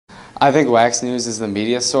I think Wacs News is the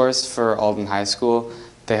media source for Alden High School.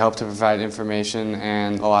 They help to provide information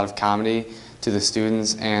and a lot of comedy to the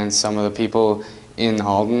students and some of the people in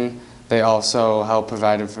Alden. They also help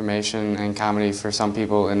provide information and comedy for some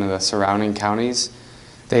people in the surrounding counties.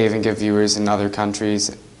 They even give viewers in other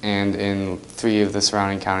countries and in 3 of the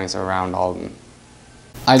surrounding counties around Alden.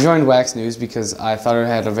 I joined Wacs News because I thought it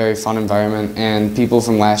had a very fun environment, and people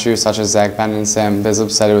from last year such as Zach Bennett and Sam Bislop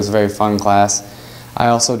said it was a very fun class. I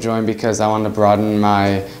also joined because I wanted to broaden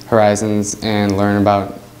my horizons and learn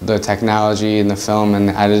about the technology and the film and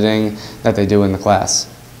the editing that they do in the class.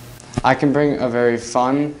 I can bring a very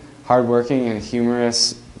fun, hardworking, and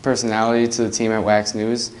humorous personality to the team at Wacs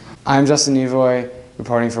News. I'm Justin Evoy,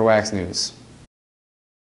 reporting for Wacs News.